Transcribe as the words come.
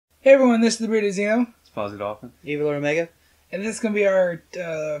Hey everyone, this is the British Zeno, It's Fuzzy Dolphin. Evil or Omega? and this is going to be our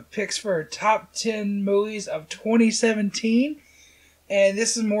picks for top 10 movies of 2017. And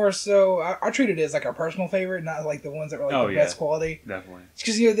this is more so, I treat it as like our personal favorite, not like the ones that were like the best quality. Definitely.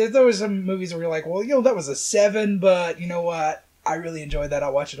 Because there was some movies where you're like, well, that was a 7, but you know what? I really enjoyed that. I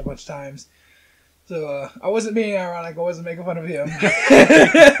watched it a bunch of times. So I wasn't being ironic. I wasn't making fun of him.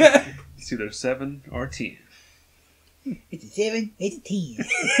 It's either 7 or 10. It's a 7, it's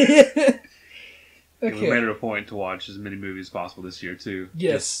a 10. Okay. We made it a point to watch as many movies as possible this year, too.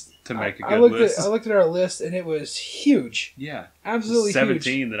 Yes. Just to make a good list. I looked at our list, and it was huge. Yeah. Absolutely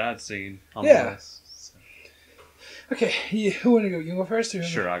 17 huge. that I'd seen on Yeah. the list. So. Okay, who want to go? You go first? Or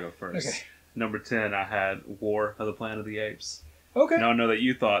Sure, I'll go first. Okay. Number 10, I had War of the Planet of the Apes. Okay. Now, I know that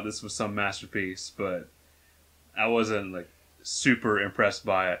you thought this was some masterpiece, but I wasn't like super impressed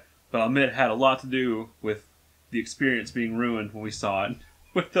by it. But I'll admit it had a lot to do with the experience being ruined when we saw it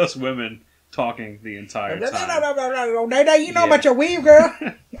with those women talking the entire time. You know about your weave, girl.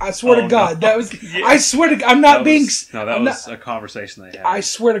 I swear to God, that was. Yeah. I swear to God, I'm not being. That was a conversation they had. I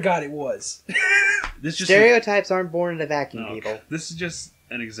swear to God, it was. This just Stereotypes aren't born in a vacuum, people. This is just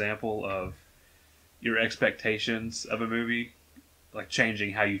an example of your expectations of a movie, like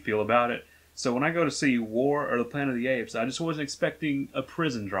changing how you feel about it. So when I go to see War or the Planet of the Apes, I just wasn't expecting a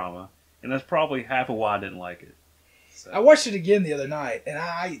prison drama, and that's probably half of why I didn't like it. So. I watched it again the other night, and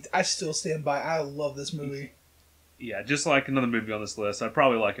I still stand by. I love this movie. Yeah, just like another movie on this list, I'd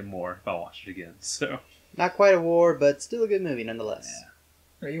probably like it more if I watched it again. So Not quite a war, but still a good movie nonetheless.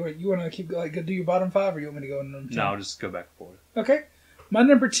 Are Yeah. you want to keep do your bottom 5, or you want me to go to number 10? No, I'll just go back and forth. Okay, my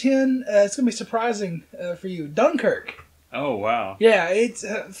number 10. It's gonna be surprising for you. Dunkirk. Oh wow. Yeah, it's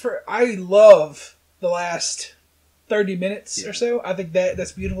I love the last 30 minutes or so. I think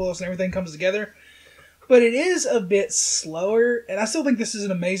that's beautiful and everything comes together. But it is a bit slower, and I still think this is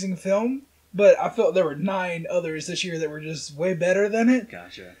an amazing film, but I felt there were 9 others this year that were just way better than it.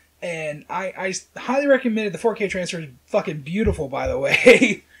 Gotcha. And I highly recommend it. The 4K transfer is fucking beautiful, by the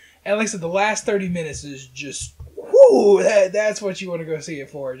way. And like I said, the last 30 minutes is just, whoo, that's what you want to go see it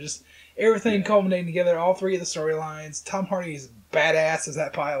for. Just everything culminating together, all 3 of the storylines. Tom Hardy is badass as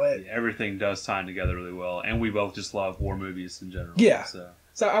that pilot. Yeah, everything does tie together really well, and we both just love war movies in general. Yeah.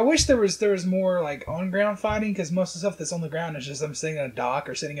 So I wish there was more like on ground fighting, because most of the stuff that's on the ground is just them sitting in a dock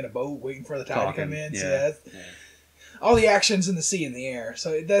or sitting in a boat waiting for the tide to come in. Yeah. So all the action's in the sea and the air.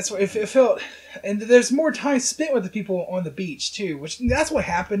 So that's what it felt. And there's more time spent with the people on the beach too, which that's what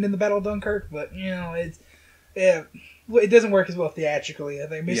happened in the Battle of Dunkirk. But it doesn't work as well theatrically. I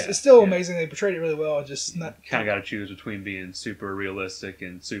think it's still amazing. They portrayed it really well. Just not kind of got to choose between being super realistic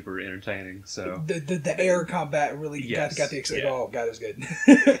and super entertaining. So the air combat really got the excitement. Oh God, it was good.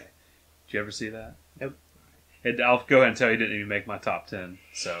 Did you ever see that? Nope. I'll go ahead and tell you, it didn't even make my top 10.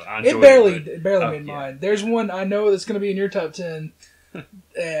 So I enjoyed it barely made mine. There's one I know that's going to be in your top 10.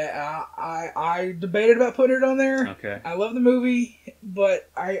 I debated about putting it on there. Okay. I love the movie, but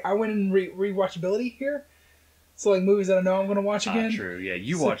I went in rewatchability here. So like movies that I know I'm going to watch again. True. Yeah,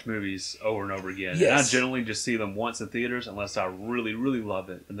 you watch movies over and over again. Yes. And I generally just see them once in theaters unless I really, really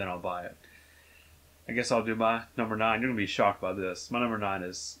love it, and then I'll buy it. I guess I'll do my number 9. You're going to be shocked by this. My number 9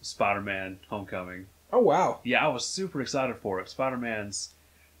 is Spider-Man Homecoming. Oh, wow. Yeah, I was super excited for it. Spider-Man's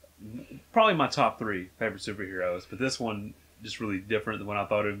probably my top 3 favorite superheroes, but this one just really different than what I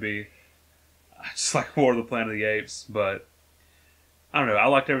thought it would be. I just like War of the Planet of the Apes, but I don't know. I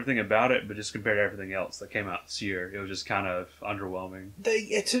liked everything about it, but just compared to everything else that came out this year, it was just kind of underwhelming.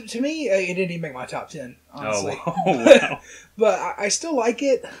 To me, it didn't even make my top 10, honestly. Oh, wow. But I still like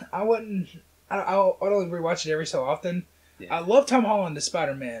it. I wouldn't... I'll only rewatch it every so often. Yeah. I love Tom Holland as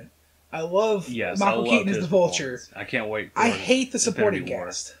Spider-Man. I love Michael Keaton as the Vulture. I can't wait. I hate the supporting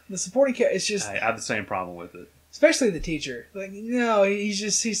cast. The supporting cast is just... I have the same problem with it. Especially the teacher. Like, no, he's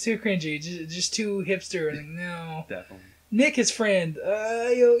too cringy. Just too hipster. Like, no. Definitely. Nick, his friend,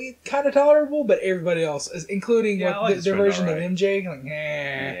 kind of tolerable, but everybody else, including their version of MJ, like,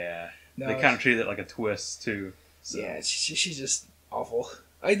 Yeah. No, they kind of treat it like a twist, too. So. Yeah, she's just awful.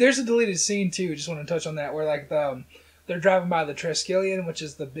 There's a deleted scene, too, just want to touch on that, where, like, they're driving by the Triskelion, which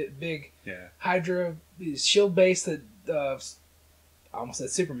is the big Hydra shield base that, I almost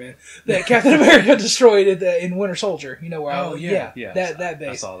said Superman, that Captain America destroyed in Winter Soldier. You know where? That base.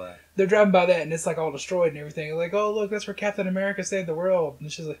 I saw that. They're driving by that, and it's like all destroyed and everything. They're like, oh look, that's where Captain America saved the world.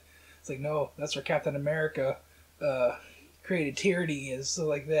 And she's like, it's like, no, that's where Captain America created tyranny and stuff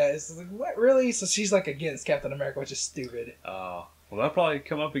like that. It's like, what, really? So she's like against Captain America, which is stupid. Oh, well, that'll probably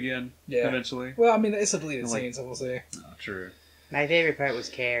come up again eventually. Well, I mean, it's a deleted scene, so we'll see. Oh, true. My favorite part was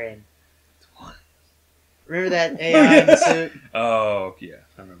Karen. Remember that AI in the suit? Oh, yeah.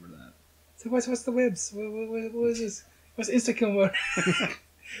 I remember that. So what's the whibs? What is this? What's insta kill mode?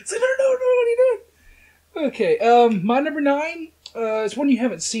 It's like, no, what are you doing? Okay, my number 9 is one you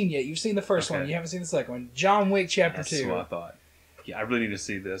haven't seen yet. You've seen the first one. You haven't seen the second one. John Wick Chapter 2. That's what I thought. Yeah, I really need to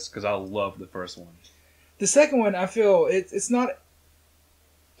see this because I love the first one. The second one, I feel it's not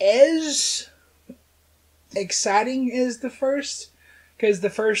as exciting as the first, because the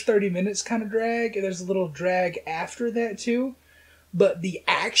first 30 minutes kind of drag, and there's a little drag after that too. But the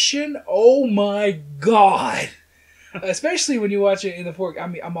action, oh my god! Especially when you watch it in the 4K. I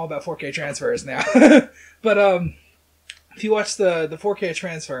mean, I'm all about 4K transfers now. But if you watch the 4K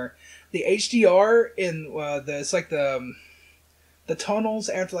transfer, the HDR in it's like the tunnels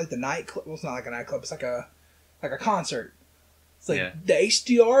after like the nightclub. Well, it's not like a nightclub. It's like a concert. It's like the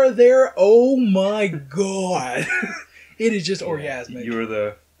HDR there. Oh my god! It is just orgasmic. You were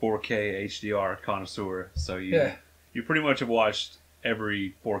the 4K HDR connoisseur, so you pretty much have watched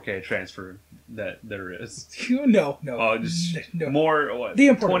every 4K transfer that there is. No. Just more. What?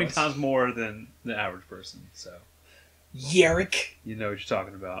 The 20 times more than the average person. So. Yarrick. You know what you're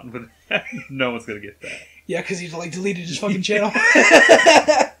talking about, but no one's gonna get that. Yeah, because he's like deleted his fucking channel.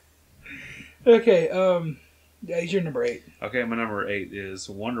 Okay, he's your number 8. Okay, my number 8 is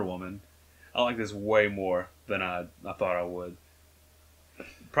Wonder Woman. I like this way more than I thought I would.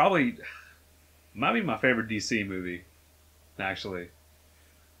 Probably might be my favorite DC movie, actually.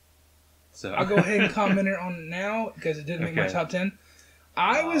 So I'll go ahead and comment on it now because it didn't make my top 10.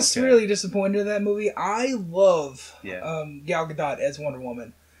 I was really disappointed in that movie. I love Gal Gadot as Wonder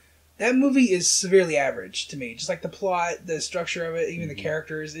Woman. That movie is severely average to me. Just like the plot, the structure of it, even the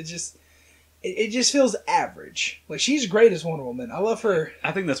characters. It just feels average. Like, she's great as Wonder Woman. I love her.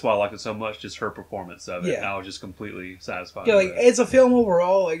 I think that's why I liked it so much, just her performance of it. I was just completely satisfied with it. It's a film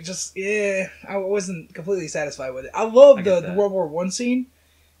overall, like, just, I wasn't completely satisfied with it. I love the World War I scene.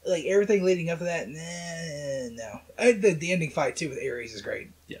 Like, everything leading up to that, no. The ending fight, too, with Ares is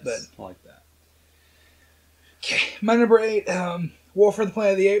great. Yes, but, I like that. Okay, my number 8, War for the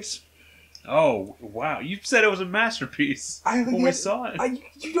Planet of the Apes. Oh, wow. You said it was a masterpiece when we saw it.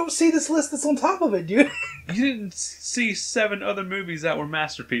 You don't see this list that's on top of it, dude. You didn't see 7 other movies that were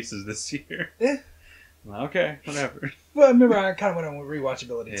masterpieces this year. Yeah. Okay, whatever. Well, remember, I kind of went on with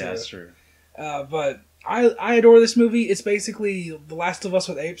rewatchability, too. Yeah, that's true. But I adore this movie. It's basically The Last of Us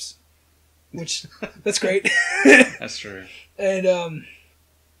with apes, which, that's great. That's true. And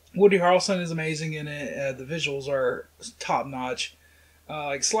Woody Harrelson is amazing in it. The visuals are top-notch.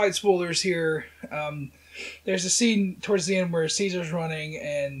 Like, slight spoilers here. There's a scene towards the end where Caesar's running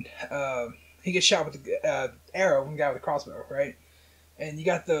and he gets shot with the arrow from the guy with the crossbow, right? And you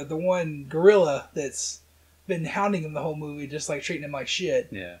got the one gorilla that's been hounding him the whole movie, just like treating him like shit.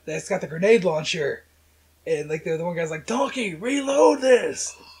 Yeah. That's got the grenade launcher. And like the one guy's like, "Donkey, reload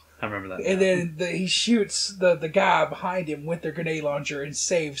this!" I remember that. And then he shoots the guy behind him with their grenade launcher and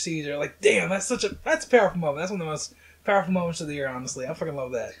saves Caesar. Like, damn, that's a powerful moment. That's one of the most powerful moments of the year, honestly. I fucking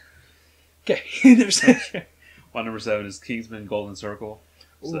love that. Okay. My number 7 is Kingsman Golden Circle.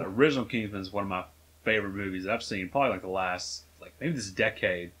 So the original Kingsman is one of my favorite movies I've seen, probably like the last, maybe this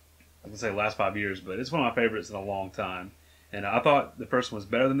decade. I can say last 5 years, but it's one of my favorites in a long time. And I thought the first one was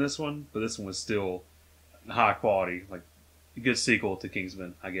better than this one, but this one was still high quality, like a good sequel to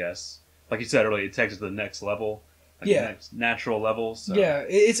Kingsman, I guess. Like you said earlier, it takes it to the next level. The next natural level. So. Yeah,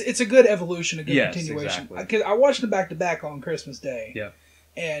 it's a good evolution, a good continuation. Exactly. Because I watched them back to back on Christmas Day. Yeah.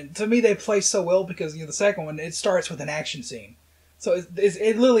 And to me, they play so well because the second one, it starts with an action scene. So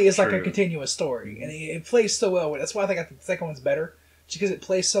it literally is like a continuous story. And it plays so well. That's why I think the second one's better. Just because it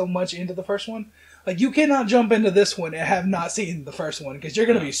plays so much into the first one. Like, you cannot jump into this one and have not seen the first one because you're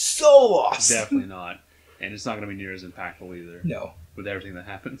going to be so lost. Definitely not. And it's not going to be near as impactful either. No. With everything that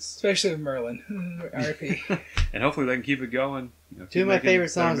happens. Especially with Merlin. R.I.P. And hopefully they can keep it going. Two of my favorite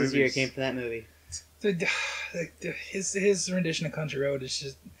songs this year came from that movie. His rendition of Country Road is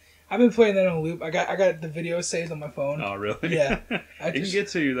just... I've been playing that on loop. I got the video saved on my phone. Oh, really? Yeah. It can get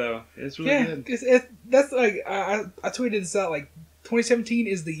to you, though. It's really good. Yeah, that's like... I tweeted this out, 2017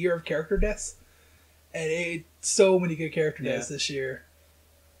 is the year of character deaths. And so many good character deaths this year.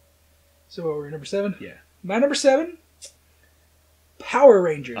 So what were we, number 7? Yeah. My number 7, Power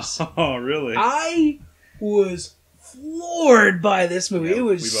Rangers. Oh, really? I was floored by this movie. Yeah, it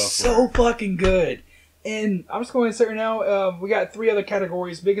was so fucking good. And I'm just going to say right now, we got 3 other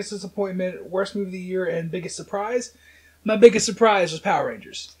categories: biggest disappointment, worst movie of the year, and biggest surprise. My biggest surprise was Power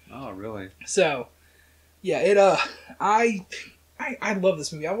Rangers. Oh, really? So, yeah, I love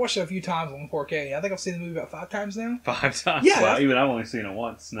this movie. I've watched it a few times on 4K. I think I've seen the movie about 5 times now. 5 times? Yeah. Well, even I've only seen it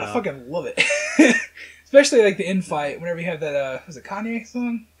once now. I fucking love it. Especially like the infight. Whenever you have that, was it Kanye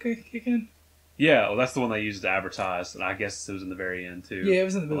song kicking? Yeah, well, that's the one they used to advertise, and I guess it was in the very end too. Yeah, it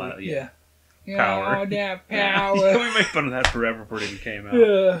was in the movie. Yeah. Power. Oh, yeah, power. We made fun of that forever before it even came out.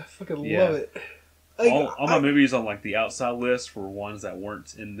 Yeah, fucking love it. Like, all my movies on like the outside list were ones that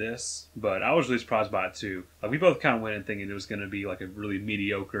weren't in this, but I was really surprised by it too. Like we both kind of went in thinking it was going to be like a really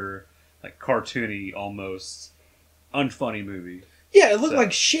mediocre, like cartoony, almost unfunny movie. Yeah, it looked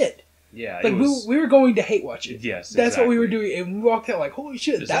like shit. Yeah, like we were going to hate watch it. Yes, that's exactly. what we were doing, and we walked out like, holy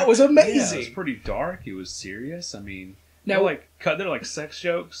shit, that was amazing. Yeah, it was pretty dark. It was serious. I mean. Now, they're like sex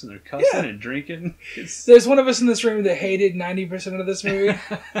jokes and they're cussing and drinking. There's one of us in this room that hated 90% of this movie.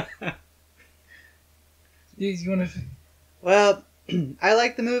 you want to? Well, I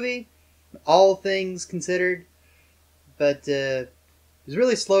like the movie, all things considered, but it was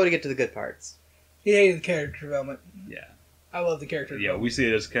really slow to get to the good parts. He hated the character development. Yeah, I love the character development. Yeah, we see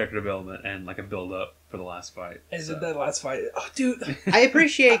it as character development and like a build up for the last fight. Is it that last fight? Oh, dude. I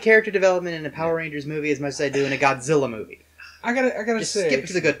appreciate character development in a Power Rangers movie as much as I do in a Godzilla movie. I gotta Just say, skip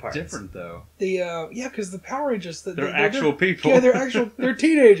to the good parts. Different though. Because the Power Rangers, they're actual people. Yeah, they're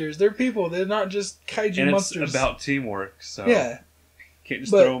teenagers. They're people. They're not just kaiju monsters. It's about teamwork. So can't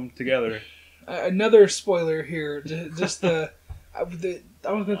just throw them together. Another spoiler here. Just I was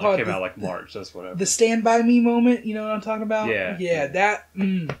gonna call it. Came out like March. That's whatever. The Stand By Me moment. You know what I'm talking about? Yeah. That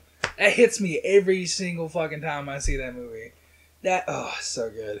hits me every single fucking time I see that movie. So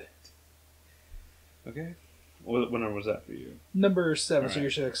good. Okay. What number was that for you? Number 7, right. So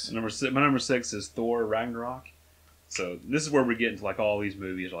you're 6. My number 6 is Thor Ragnarok. So this is where we get into like all these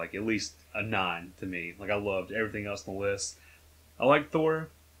movies, like at least a 9 to me. Like I loved everything else on the list. I like Thor,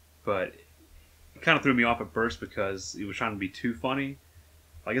 but it kind of threw me off at first because it was trying to be too funny.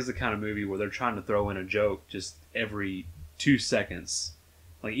 Like it's the kind of movie where they're trying to throw in a joke just every 2 seconds.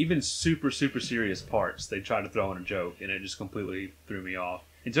 Like even super, super serious parts, they try to throw in a joke, and it just completely threw me off.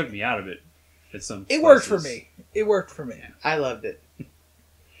 It took me out of it. It worked for me. I loved it.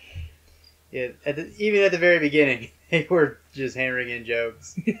 Yeah, even at the very beginning, they were just hammering in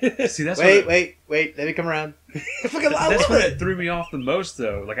jokes. See, that's wait, let me come around. That's when it threw me off the most,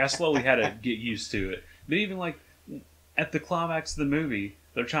 though. Like I slowly had to get used to it. But even like at the climax of the movie,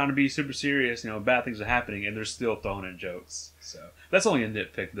 they're trying to be super serious. You know, bad things are happening, and they're still throwing in jokes. So that's only a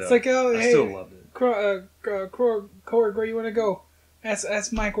nitpick, though. It's like, oh, I still loved it. Corey, where you want to go?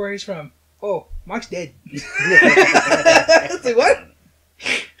 Ask Mike where he's from. Oh, Mike's dead. Say what?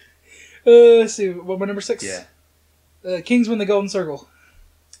 Let's see. What my number 6? Yeah. Kings win the Golden Circle.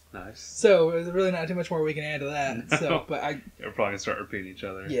 Nice. So there's really not too much more we can add to that. So, but we're probably gonna start repeating each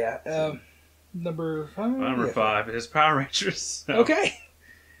other. Yeah. Number 5. Number 5 is Power Rangers. So. Okay.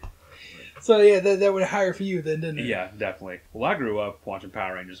 So yeah, that went higher for you then, didn't it? Yeah, definitely. Well, I grew up watching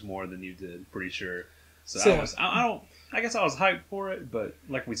Power Rangers more than you did. Pretty sure. So I guess I was hyped for it, but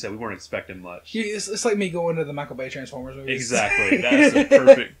like we said, we weren't expecting much. It's like me going to the Michael Bay Transformers movies. Exactly. That's a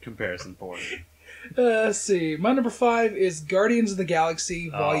perfect comparison for it. Let's see. My number 5 is Guardians of the Galaxy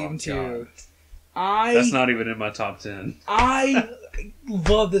Volume 2. God. That's not even in my top 10. I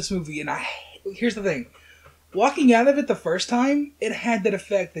love this movie, and here's the thing. Walking out of it the first time, it had that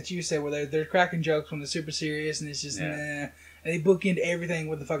effect that you said, where they're cracking jokes when they're super serious, and it's just, nah. And they bookend everything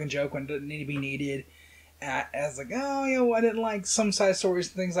with the fucking joke when it doesn't need to be needed. I was like, oh, I didn't like some side stories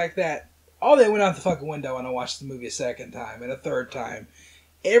and things like that. All that went out the fucking window when I watched the movie a second time and a third time.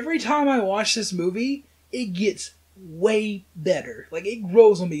 Every time I watch this movie, it gets way better. Like, it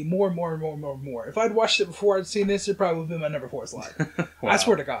grows on me more and more and more and more and more. If I'd watched it before I'd seen this, it probably would have been my number 4 slot. Wow. I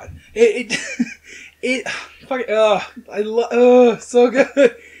swear to God. So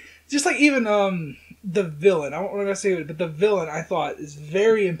good. Just like even the villain. I don't want to say it, but the villain I thought is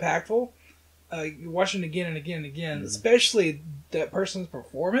very impactful. Watching it again and again and again, especially that person's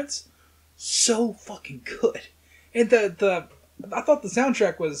performance, so fucking good. And I thought the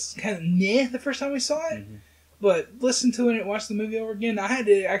soundtrack was kind of meh the first time we saw it, but listen to it and watch the movie over again. I had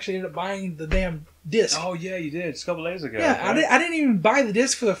to actually end up buying the damn disc. Oh yeah, you did just a couple days ago. Yeah, right? I didn't even buy the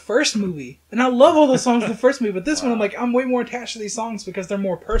disc for the first movie, and I love all those songs from the first movie. But this one, I'm way more attached to these songs because they're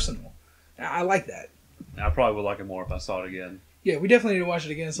more personal. I like that. I probably would like it more if I saw it again. Yeah, we definitely need to watch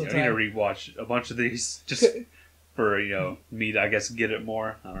it again sometime. I need to rewatch a bunch of these just for, me to, I guess, get it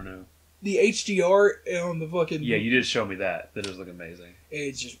more. I don't know. The HDR on the fucking... Yeah, you did show me that. That does look amazing.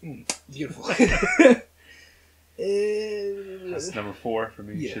 It's just beautiful. That's number 4 for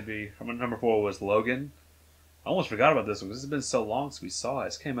me. Should be. Number 4 was Logan. I almost forgot about this one because it's been so long since we saw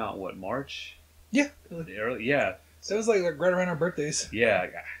it. It came out, March? Yeah. Early, yeah. So it was like right around our birthdays. Yeah.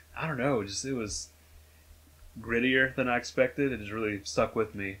 I don't know. It was grittier than I expected. It just really stuck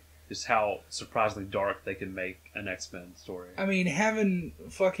with me. just how surprisingly dark they can make an X-Men story. I mean, having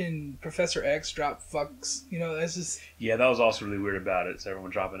fucking Professor X drop fucks, that's just... Yeah, that was also really weird about it. So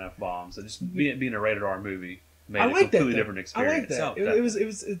everyone dropping F-bombs. And just being a rated R movie made a completely different experience. I like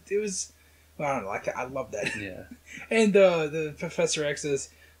that. It was... Well, I don't know. I love that. Yeah. And the Professor X is...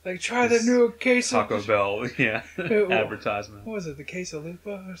 Like, try the new queso. Taco Bell, yeah. Advertisement. What was it, the queso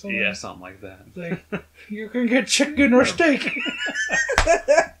lupa or something? Yeah, something like that. Like, you can get chicken or steak.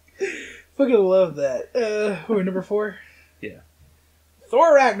 Fucking love that. Who, number 4? Yeah.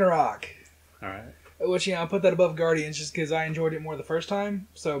 Thor Ragnarok. Alright. Which, I put that above Guardians just because I enjoyed it more the first time.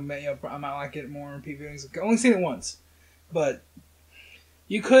 So, I might like it more in repeat viewings. I've only seen it once. But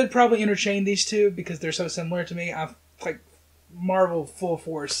you could probably interchange these two because they're so similar to me. I've, Marvel full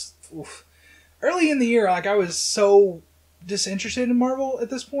force. Oof. Early in the year, I was so disinterested in Marvel at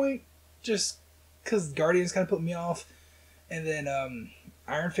this point, just because Guardians kind of put me off, and then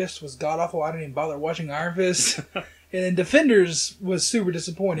Iron Fist was god awful. I didn't even bother watching Iron Fist, and then Defenders was super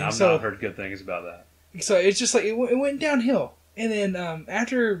disappointing. I've not heard good things about that. So it's just it went downhill. And then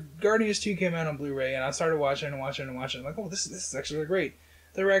after Guardians 2 came out on Blu-ray, and I started watching, like, oh, this is actually really great.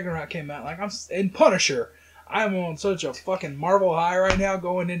 The Ragnarok came out, and Punisher. I'm on such a fucking Marvel high right now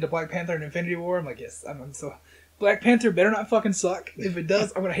going into Black Panther and Infinity War. I'm like, yes, I'm so... Black Panther better not fucking suck. If it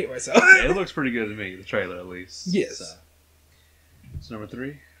does, I'm going to hate myself. Yeah, it looks pretty good to me, the trailer at least. Yes. So number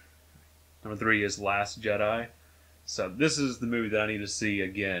 3? Number 3 is Last Jedi. So this is the movie that I need to see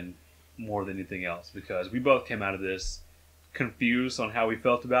again more than anything else because we both came out of this confused on how we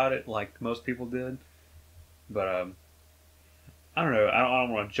felt about it, like most people did. But, I don't know. I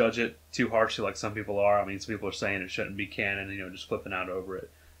don't want to judge it too harshly like some people are. I mean, some people are saying it shouldn't be canon, just flipping out over it.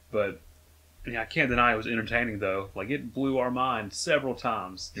 But I can't deny it was entertaining, though. Like, it blew our mind several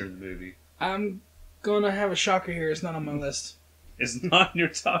times during the movie. I'm going to have a shocker here. It's not on my list. It's not in your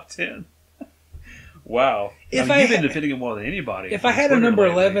top 10? Wow. You've been defending it more than anybody. If I had a number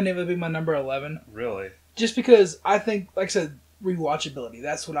 11, it would be my number 11. Really? Just because I think, like I said, rewatchability.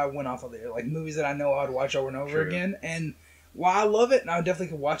 That's what I went off of there. Like, movies that I know how to watch over and over again. And... while I love it, and I definitely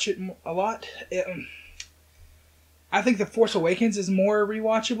could watch it a lot, I think The Force Awakens is more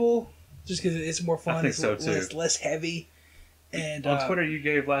rewatchable, just because it's more fun. I think so, too. It's less heavy. And on Twitter, you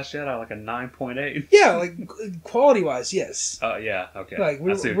gave Last Jedi like a 9.8. Yeah, like quality-wise, yes. Yeah, okay. Like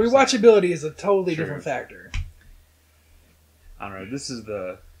rewatchability is a totally different factor. I don't know. This is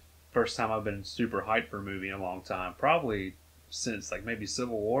the first time I've been super hyped for a movie in a long time, probably since maybe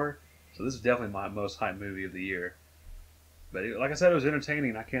Civil War. So this is definitely my most hyped movie of the year. But like I said, it was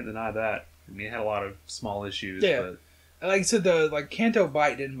entertaining. I can't deny that. I mean, it had a lot of small issues. Yeah. But... like I said, the Canto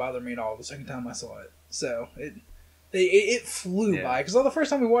bite didn't bother me at all the second time I saw it. So it flew by. Because the first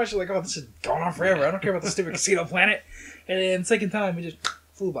time we watched it, oh, this is going on forever. I don't care about the stupid casino planet. And then second time, it just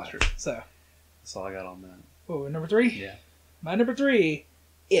flew by. True. So that's all I got on that. Oh, number 3? Yeah. My number 3,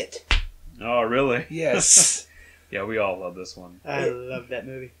 It. Oh, really? Yes. Yeah, we all love this one. I love that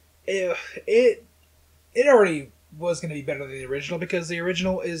movie. It already was going to be better than the original because the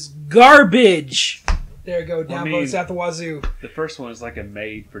original is garbage. There you go, downvotes out the wazoo. The first one is like a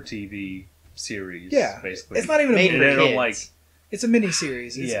made-for-TV series, basically. It's not even made a movie. It's a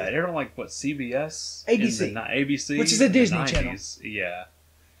mini-series. It aired on ABC. CBS? ABC? Which is a Disney channel. Yeah.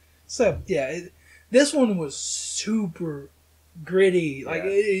 So, this one was super gritty.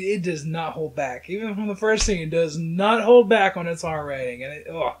 It does not hold back. Even from the first scene, it does not hold back on its R rating. And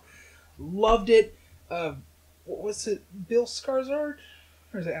loved it. What's it? Bill Skarsgård?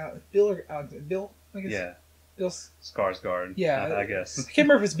 Or is it Bill or Alexander? Bill? I guess. Yeah. Bill Skarsgård. Yeah. I guess. I can't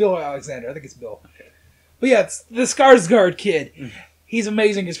remember if it's Bill or Alexander. I think it's Bill. Okay. But yeah, it's the Skarsgård kid. He's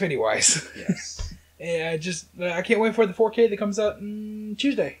amazing as Pennywise. Yes. And I can't wait for the 4K that comes out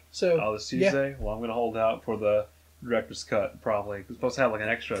Tuesday. So. This Tuesday? Yeah. Well, I'm going to hold out for the director's cut, probably. It's supposed to have an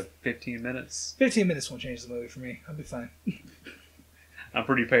extra 15 minutes. 15 minutes won't change the movie for me. I'll be fine. I'm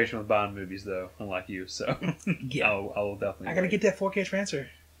pretty patient with buying movies, though, unlike you. So yeah, I will definitely. I gotta get that 4K transfer.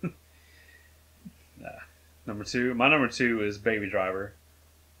 Number 2, my number 2 is Baby Driver.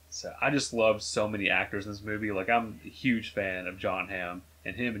 So I just love so many actors in this movie. I'm a huge fan of Jon Hamm,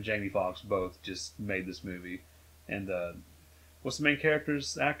 and him and Jamie Foxx both just made this movie. And what's the main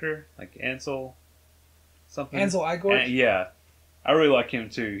character's actor? Ansel something. Ansel Elgort. Yeah, I really like him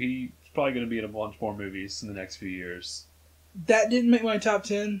too. He's probably going to be in a bunch more movies in the next few years. That didn't make my top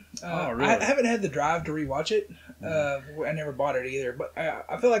 10. Really? I haven't had the drive to rewatch it. I never bought it either, but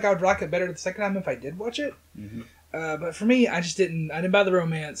I feel like I would rock it better the second time if I did watch it. Mm-hmm. But for me, I didn't buy the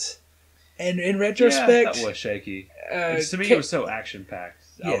romance. And in retrospect, that was shaky. To me, it was so action packed.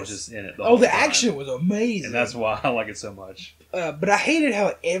 I was just in it. Oh, the action was amazing, and that's why I like it so much. But I hated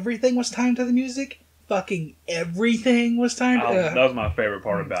how everything was timed to the music. Fucking everything was timed. That was my favorite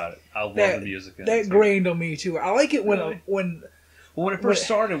part about it. I love the music. That grained on me too. I like it when when it first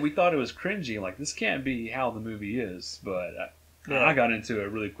started, we thought it was cringy. Like, this can't be how the movie is. But I got into it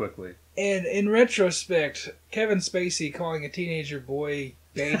really quickly. And in retrospect, Kevin Spacey calling a teenager boy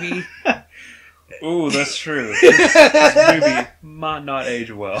baby. Ooh, that's true. This movie might not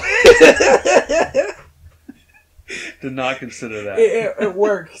age well. Did not consider that. At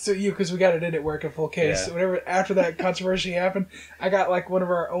work, because we got it in at work in full case. Yeah. Whenever after that controversy happened, I got like one of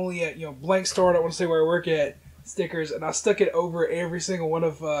our only blank store. I don't want to say where I work at stickers, and I stuck it over every single one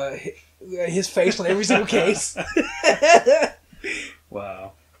of his face on every single case.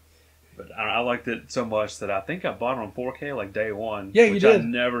 Wow. But I liked it so much that I think I bought it on 4K like day one. Yeah, you which did. I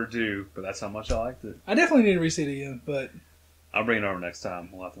never do, but that's how much I liked it. I definitely need to re-see it again, but I'll bring it over next time.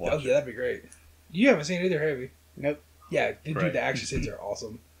 We'll have to watch it. yeah, that'd be great. You haven't seen it either, have you? Nope. Yeah, dude, Right. the action scenes are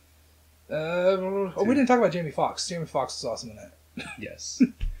awesome. We didn't talk about Jamie Foxx. Jamie Foxx is awesome in that. Yes.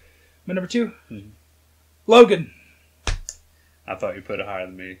 My number 2, Mhm. Logan. I thought you put it higher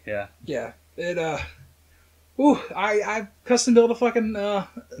than me. Yeah. Yeah, it. I custom built a fucking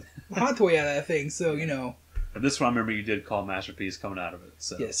hot toy out of that thing, so But this one, I remember you did call masterpiece coming out of it.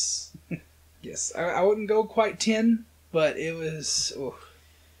 So. Yes, yes. I wouldn't go quite 10, but it was.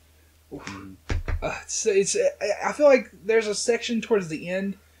 Mhm. It's. I feel like there's a section towards the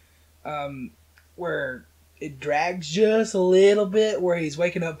end, where it drags just a little bit, where he's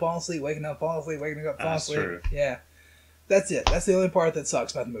waking up, falling asleep, waking up, falling asleep, waking up, falling asleep. True. Yeah, that's it. That's the only part that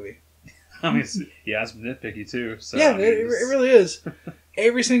sucks about the movie. I mean, it's nitpicky too. So, Yeah, I mean, it really is.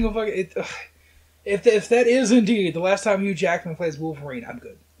 Every single fucking. If that is indeed the last time Hugh Jackman plays Wolverine, I'm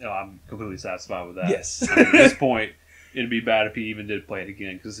good. No, I'm completely satisfied with that. Yes. I mean, at this point, it'd be bad if he even did play it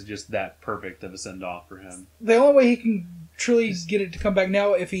again because it's just that perfect of a send off for him. The only way he can truly get it to come back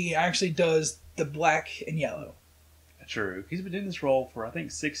now if he actually does the black and yellow. True. He's been doing this role for I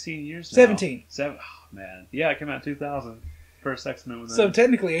think 16 years now. 17. Oh, man. Yeah, it came out in 2000. First X-Men was So in.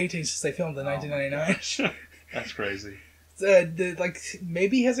 technically 18 since they filmed in 1999. That's crazy.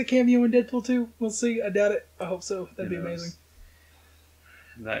 Maybe he has a cameo in Deadpool 2. We'll see. I doubt it. I hope so. That'd be Who knows? amazing.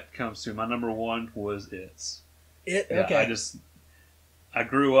 That comes to my number one was It's. It Yeah, okay. I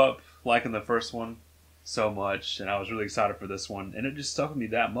grew up liking the first one so much, and I was really excited for this one, and it just stuck with me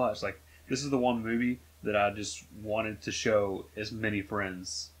that much. Like, this is the one movie that I just wanted to show as many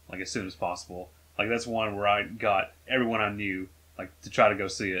friends, like, as soon as possible. Like, that's one where I got everyone I knew, like, to try to go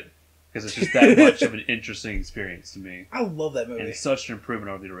see it, because it's just that much of an interesting experience to me. I love that movie. And it's such an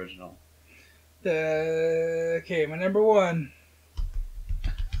improvement over the original. Okay, my number 1.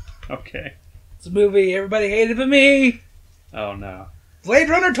 Okay. It's a movie everybody hated but me. Oh, no. Blade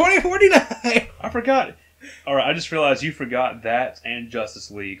Runner 2049. I forgot. All right, I just realized you forgot that and Justice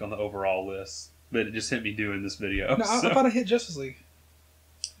League on the overall list, but it just hit me doing this video. No, I thought I hit Justice League.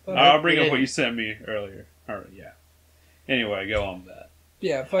 I'll bring up what you sent me earlier. All right, yeah. Anyway, go on with that.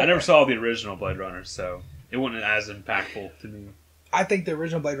 Yeah, I never saw the original Blade Runner, so it wasn't as impactful to me. I think the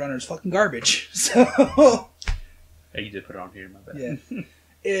original Blade Runner is fucking garbage. So Hey, you did put it on here, my bad.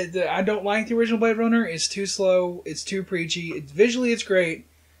 yeah. I don't like the original Blade Runner. It's too slow. It's too preachy. Visually, it's great.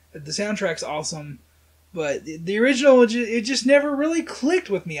 The soundtrack's awesome. But the original, it just never really clicked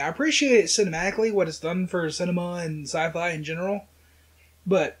with me. I appreciate it cinematically, what it's done for cinema and sci-fi in general.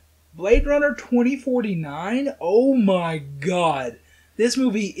 But Blade Runner 2049, oh my god. This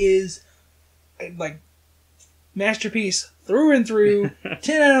movie is, like, masterpiece through and through.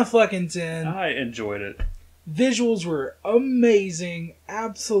 10 out of fucking 10. I enjoyed it. Visuals were amazing,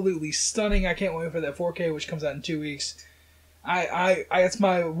 absolutely stunning. I can't wait for that 4K, which comes out in 2 weeks. It's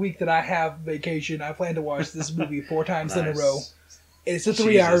my week that I have vacation. I plan to watch this movie 4 times in a row. It's a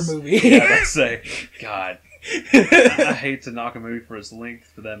 3-hour Jesus. movie. Yeah, let's say, God, I hate to knock a movie for its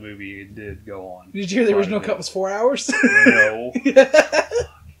length, but that movie did go on. Did you hear the original cut was 4 hours? No.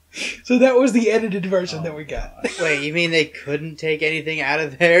 So that was the edited version that we got. Wait, you mean they couldn't take anything out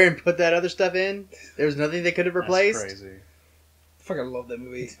of there and put that other stuff in? There was nothing they could have replaced? That's crazy. Fucking love that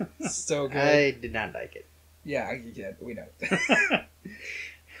movie. It's so good. I did not like it. Yeah, we know.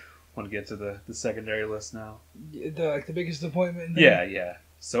 Want to get to the secondary list now? The biggest disappointment. Yeah.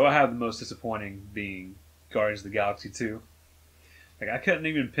 So I have the most disappointing being Guardians of the Galaxy 2. Like, I couldn't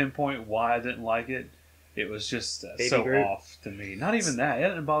even pinpoint why I didn't like it, It was just Baby so Groot. off to me. Not even that. It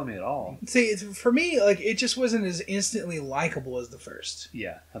didn't bother me at all. See, for me, like it just wasn't as instantly likable as the first.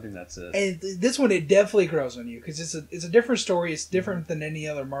 Yeah, I think that's it. And this one, it definitely grows on you because it's a different story. It's different than any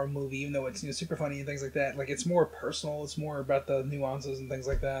other Marvel movie, even though it's super funny and things like that. Like it's more personal. It's more about the nuances and things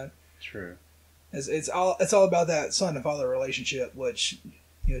like that. True. It's all about that son and father relationship, which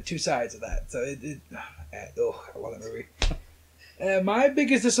two sides of that. So I love that movie. My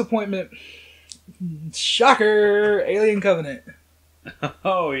biggest disappointment, shocker, Alien Covenant.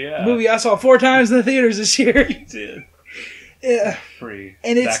 Oh yeah, The movie I saw 4 times in the theaters this year. You did. Yeah, Free.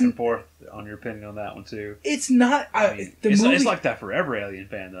 And it's- back and forth on your opinion on that one too. it's not. I mean, it's like that for every Alien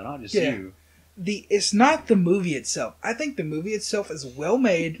fan, though, not just Yeah. you. It's not the movie itself. I think the movie itself is well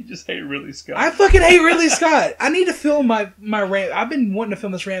made. You just hate Ridley Scott. I fucking hate Ridley Scott. I need to film my rant. I've been wanting to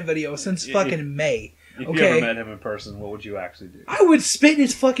film this rant video since fucking May. If Okay. you ever met him in person, what would you actually do? I would spit in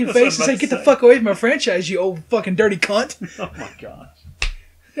his fucking That's what face and I'm say, about "Get to the say. fuck away from my franchise, you old fucking dirty cunt." Oh my gosh.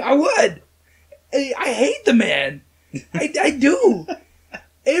 I would. I hate the man. I do.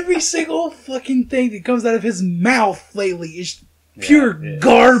 Every single fucking thing that comes out of his mouth lately is pure Yeah,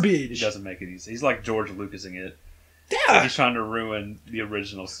 garbage. He doesn't make it easy. He's like George Lucasing it. Yeah. He's trying to ruin the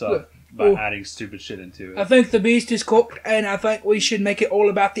original stuff Well, by adding stupid shit into I it. think the beast is cooked, and I think we should make it all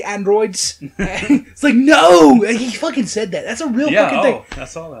about the androids. It's like, no! He fucking said that. That's a real fucking thing. I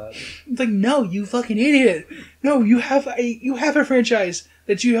saw that. It's like, no, you fucking idiot. No, you have a franchise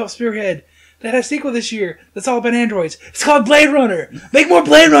that you help spearhead that has a sequel this year that's all about androids. It's called Blade Runner. Make more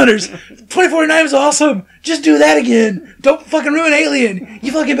Blade Runners. 2049 is awesome. Just do that again. Don't fucking ruin Alien.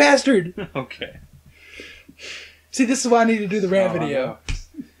 You fucking bastard. Okay. See, this is why I need to do the rant Oh, I video.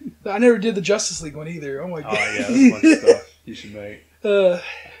 I never did the Justice League one either. Oh my god. Oh yeah, that's a bunch of stuff you should make. Uh,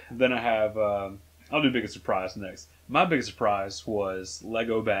 Then I have, I'll do biggest surprise next. My biggest surprise was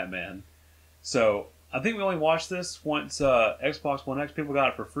Lego Batman. So I think we only watched this once Xbox One X people got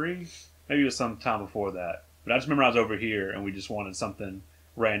it for free. Maybe it was some time before that. But I just remember I was over here and we just wanted something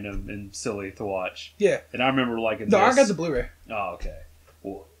random and silly to watch. yeah. And I remember liking No, this. I got the Blu-ray. Oh, okay.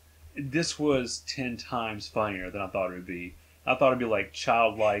 Well, this was 10 times funnier than I thought it would be. I thought it'd be like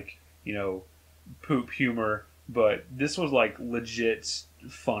childlike, poop humor, but this was like legit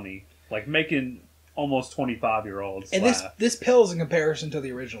funny. Like making almost 25-year-olds And laugh. this pales in comparison to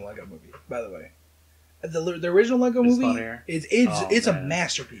the original Lego movie, by the way. The original Lego It's movie funnier? it's a Man.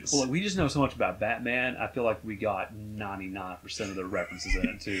 masterpiece. Well, we just know so much about Batman. I feel like we got 99% of the references in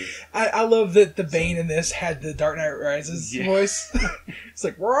it, too. I love that the Bane in this had the Dark Knight Rises Yeah. voice. It's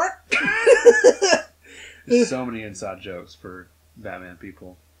like, what? There's so many inside jokes for Batman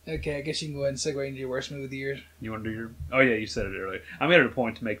people. Okay, I guess you can go ahead and segue into your worst movie of the year. You want to do your... Oh, yeah, you said it earlier. I made it a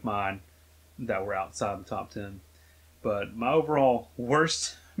point to make mine that were outside the top 10. But my overall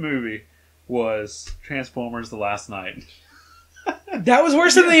worst movie was Transformers The Last Night. That was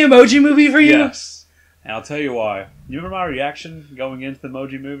worse than the Emoji Movie for you? Yes. And I'll tell you why. You remember my reaction going into the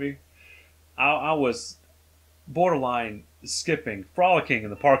Emoji Movie? I was borderline skipping, frolicking in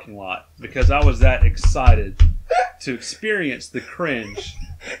the parking lot because I was that excited to experience the cringe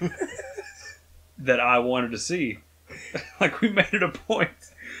that I wanted to see. Like, we made it a point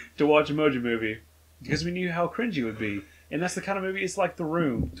to watch Emoji Movie because we knew how cringy it would be. And that's the kind of movie, it's like The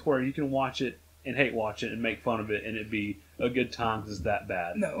Room, to where you can watch it and hate watch it and make fun of it and it'd be a good time because it's that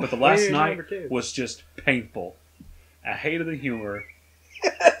bad. No. But The Last Here's Night number 2. was just painful. I hated the humor.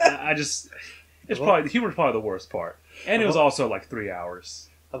 The humor's probably the worst part. And it was also like 3 hours.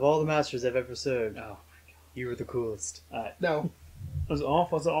 Of all the masters I've ever served, Oh, you were the coolest. No. it was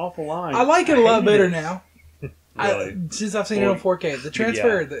awful. It's an awful line. I like it a lot hated better it. now. Really? Since I've seen it on 4K. The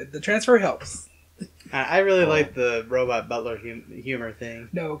transfer the transfer helps. I really like the robot butler humor thing.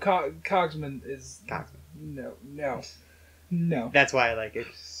 No, Cogsman is... Cogsman. No. That's why I like it.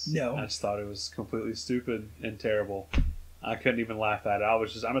 No. I just thought it was completely stupid and terrible. I couldn't even laugh at it.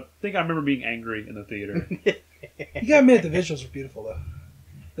 I think I remember being angry in the theater. You gotta admit, the visuals are beautiful, though.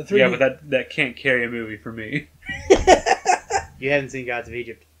 The 3D... Yeah, but that can't carry a movie for me. You haven't seen Gods of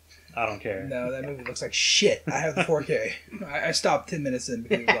Egypt. I don't care. No, that movie looks like shit. I have the 4K. I stopped 10 minutes in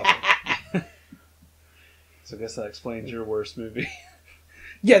because it was awful. So I guess that explains your worst movie.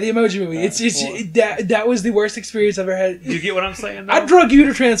 Yeah, the Emoji Movie. That was the worst experience I've ever had. Do you get what I'm saying, though? I drug you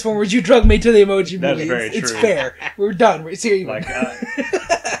to Transformers. You drugged me to the Emoji That's Movie. very It's true. fair. We're done. We're serious.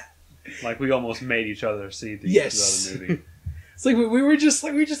 Like we almost made each other see the Yes. other movie. It's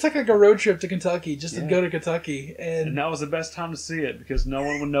like we just took like a road trip to Kentucky just to go to Kentucky, And and that was the best time to see it because no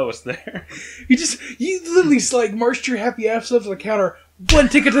one would know us there. you literally marched your happy ass up to the counter. One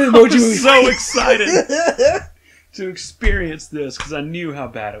ticket to the I Emoji was Movie. so excited. to experience this because I knew how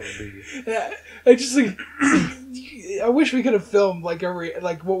bad it would be. I just like, I wish we could have filmed like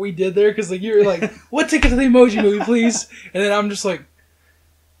like what we did there because like you were like, "What ticket to the Emoji Movie, please?" And then I'm just like,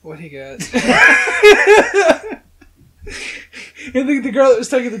 "What he got?" And the girl that was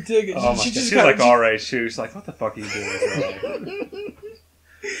taking the ticket, she's like already She's like, "What the fuck are you doing?"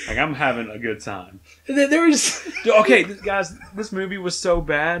 Like, I'm having a good time. And then there was okay, guys. This movie was so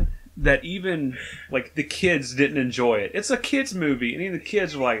bad that even like the kids didn't enjoy it. It's a kids movie, and even the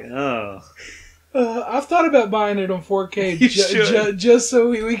kids were like, "Ugh." I've thought about buying it on 4K just so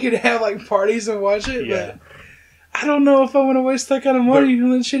we could have like parties and watch it. Yeah. But I don't know if I want to waste that kind of money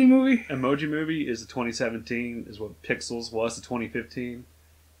on that shitty movie. Emoji Movie is a 2017, is what Pixels was a 2015.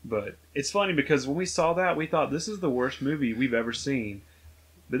 But it's funny because when we saw that, we thought this is the worst movie we've ever seen.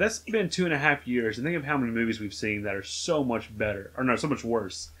 But that's been 2.5 years, and think of how many movies we've seen that are so much better, or no, so much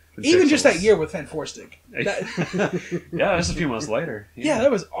worse. Even just that year with Fantastic. Yeah, that's a few months later. Yeah, that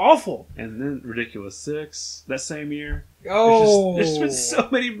was awful. And then Ridiculous 6 that same year. Oh, there's been so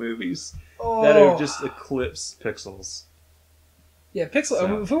many movies that have just eclipsed Pixels. Yeah, Pixels. So. I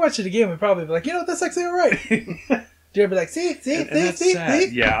mean, if we watch it again, we'd probably be like, that's actually all right. Do you ever be like, see?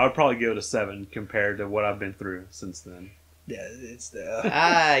 Yeah, I would probably give it a 7 compared to what I've been through since then. Yeah, it's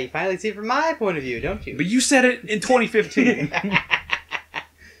you finally see it from my point of view, don't you? But you said it in 2015.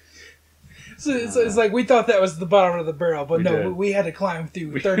 So it's like we thought that was the bottom of the barrel, but we had to climb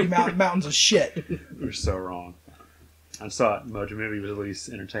through 30 mountains of shit. We were so wrong. I just thought Emoji Movie was at least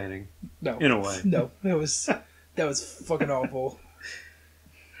entertaining. No, in a way. No, that was fucking awful.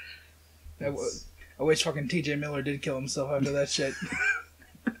 I wish fucking T.J. Miller did kill himself after that shit.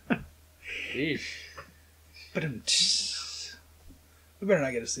 But we better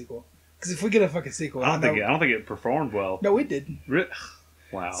not get a sequel. Because if we get a fucking sequel, I don't think it performed well. No, it did.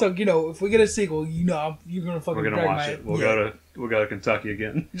 Wow. So if we get a sequel, you're gonna fucking. We're gonna watch it. We'll go to Kentucky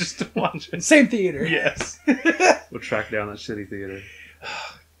again just to watch it. Same theater. Yes. We'll track down that shitty theater.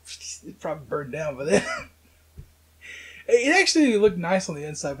 It probably burned down by then. It actually looked nice on the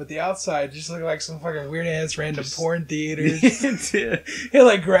inside, but the outside just looked like some fucking weird ass random porn theaters. It did. It had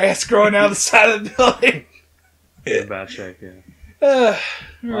like grass growing out the side of the building. In bad shape, yeah.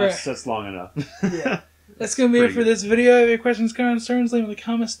 Right. That's long enough. Yeah. That's going to be it for this video. If you have any questions, concerns, leave in the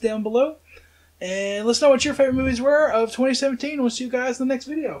comments down below. And let us know what your favorite movies were of 2017. We'll see you guys in the next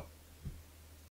video.